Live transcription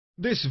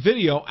This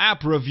video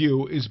app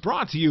review is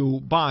brought to you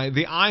by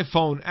the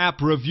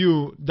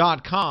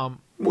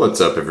iPhoneAppReview.com.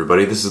 What's up,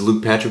 everybody? This is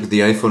Luke Patrick with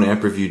the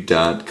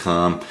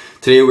iPhoneAppReview.com.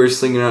 Today we're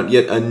slinging out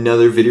yet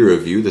another video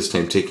review, this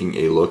time taking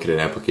a look at an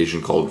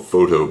application called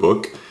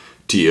PhotoBook,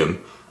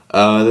 TM.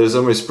 There's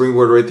on my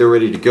springboard right there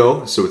ready to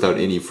go, so without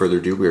any further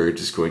ado, we're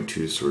just going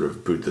to sort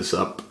of boot this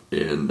up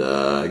and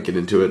get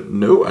into it.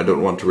 No, I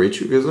don't want to rate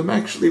you because I'm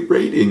actually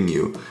rating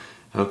you.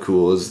 How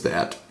cool is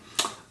that?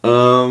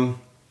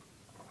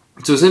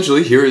 So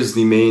essentially, here is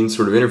the main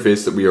sort of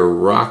interface that we are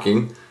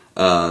rocking.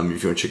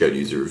 If you want to check out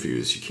user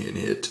reviews, you can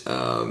hit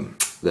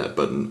that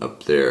button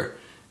up there.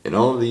 And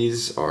all of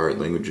these are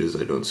languages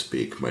I don't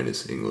speak,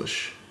 minus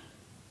English.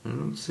 I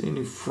don't see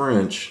any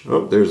French.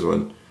 Oh, there's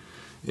one.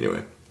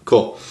 Anyway,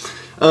 cool.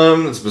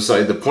 That's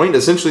beside the point.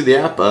 Essentially, the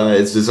app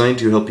is designed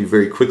to help you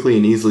very quickly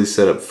and easily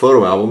set up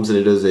photo albums, and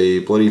it does a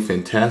bloody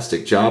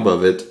fantastic job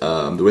of it.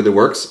 The way that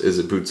works is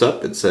it boots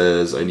up. It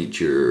says, I need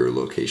your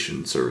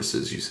location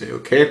services. You say,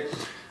 okay.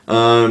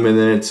 And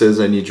then it says,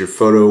 I need your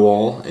photo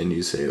wall, and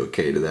you say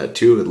okay to that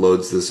too. It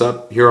loads this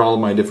up. Here are all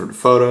of my different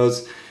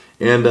photos,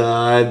 and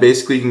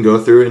basically you can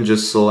go through and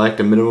just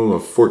select a minimum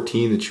of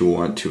 14 that you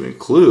want to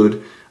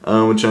include,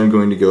 which I'm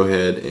going to go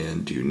ahead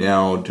and do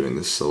now, doing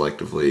this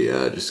selectively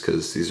just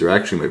because these are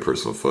actually my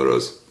personal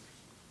photos,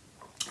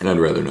 and I'd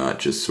rather not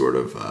just sort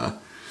of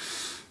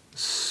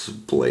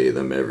splay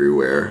them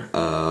everywhere.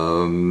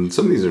 Some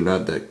of these are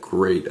not that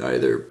great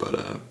either,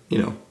 but you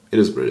know, it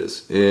is what it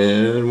is.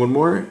 And one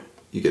more.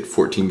 You get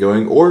 14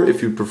 going, or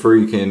if you prefer,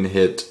 you can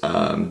hit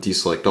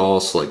deselect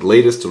all, select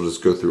latest. It'll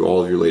just go through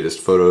all of your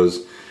latest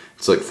photos.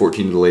 Select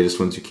 14 of the latest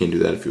ones. You can do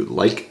that if you would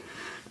like.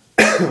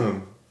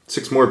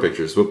 6 more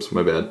pictures. Whoops,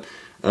 my bad.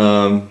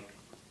 I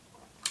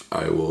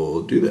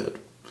will do that,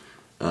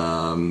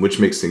 which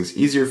makes things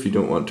easier if you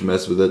don't want to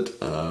mess with it.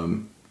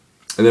 And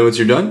then once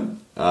you're done,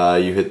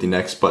 you hit the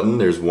next button.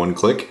 There's one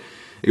click.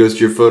 It goes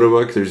to your photo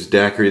book. There's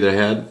daiquiri that I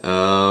had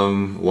a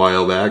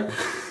while back.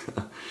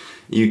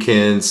 You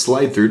can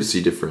slide through to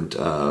see different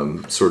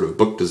sort of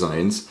book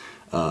designs.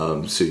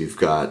 So you've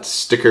got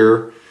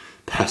sticker,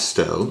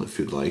 pastel, if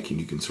you'd like, and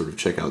you can sort of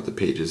check out the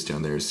pages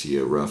down there, see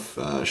a rough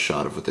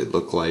shot of what they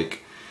look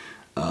like.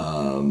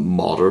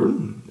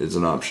 Modern is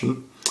an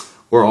option,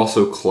 or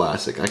also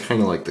classic. I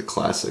kind of like the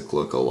classic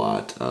look a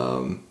lot,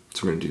 so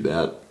we're going to do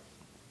that.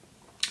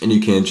 And you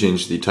can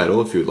change the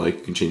title if you would like.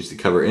 You can change the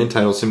cover and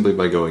title simply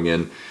by going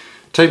in,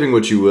 typing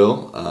what you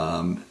will.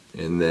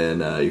 And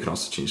then you can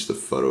also change the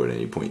photo at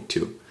any point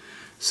too.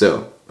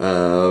 So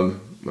I'm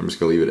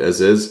just going to leave it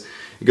as is.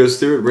 It goes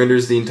through, it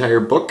renders the entire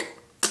book,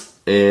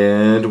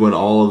 and when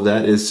all of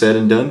that is said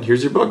and done,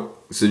 here's your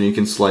book. So you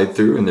can slide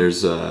through, and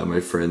there's my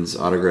friend's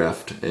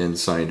autographed and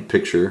signed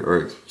picture,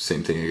 or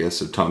same thing I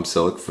guess, of Tom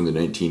Selleck from the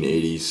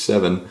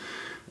 1987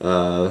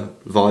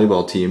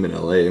 volleyball team in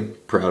LA.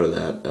 Proud of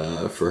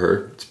that for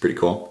her. It's pretty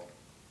cool.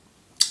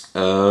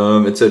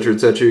 Etc.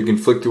 etc. You can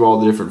flick through all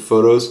the different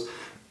photos.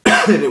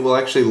 And it will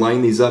actually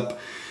line these up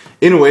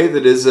in a way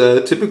that is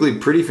typically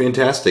pretty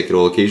fantastic.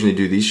 It'll occasionally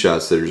do these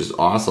shots that are just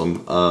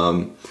awesome.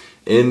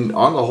 And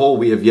on the whole,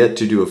 we have yet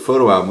to do a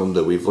photo album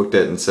that we've looked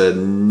at and said,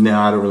 no,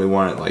 I don't really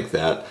want it like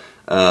that.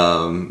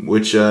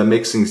 Which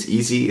makes things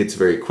easy. It's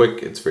very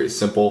quick. It's very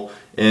simple.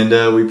 And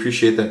we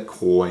appreciate that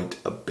quite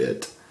a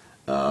bit.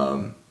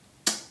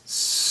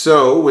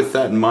 So with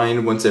that in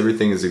mind, once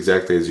everything is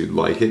exactly as you'd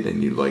like it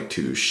and you'd like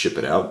to ship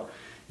it out,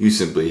 you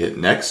simply hit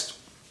next.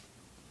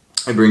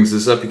 It brings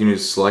this up. You can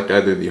just select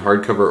either the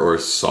hardcover or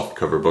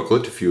softcover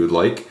booklet if you would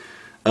like.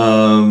 The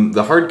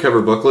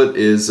hardcover booklet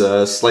is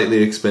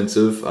slightly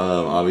expensive.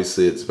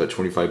 Obviously, it's about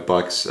 25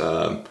 bucks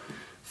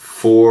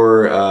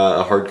for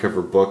a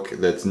hardcover book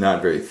that's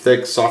not very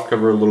thick.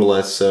 Softcover a little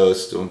less so,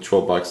 still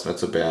 12 bucks, not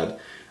so bad.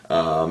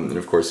 And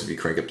of course, if you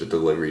crank up the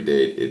delivery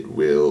date, it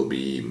will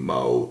be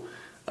mo.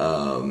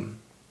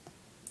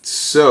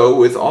 So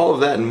with all of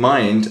that in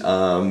mind,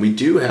 we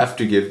do have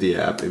to give the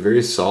app a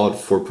very solid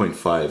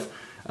 4.5.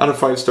 Out of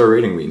 5-star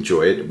rating. We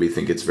enjoy it. We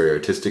think it's very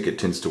artistic. It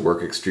tends to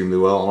work extremely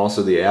well, and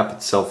also the app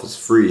itself is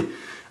free,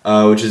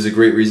 which is a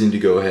great reason to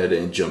go ahead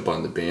and jump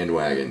on the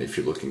bandwagon if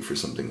you're looking for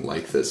something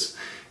like this.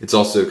 It's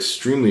also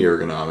extremely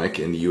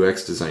ergonomic, and the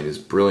UX design is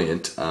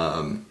brilliant.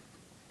 And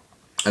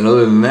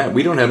other than that,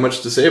 we don't have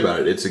much to say about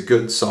it. It's a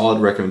good,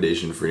 solid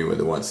recommendation for anyone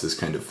that wants this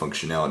kind of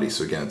functionality.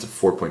 So again, it's a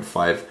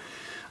 4.5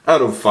 out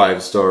of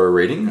 5-star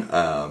rating,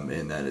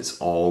 and that is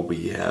all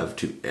we have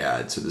to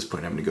add. So at this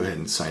point, I'm going to go ahead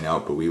and sign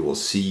out, but we will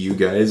see you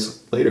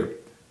guys later.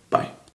 Bye.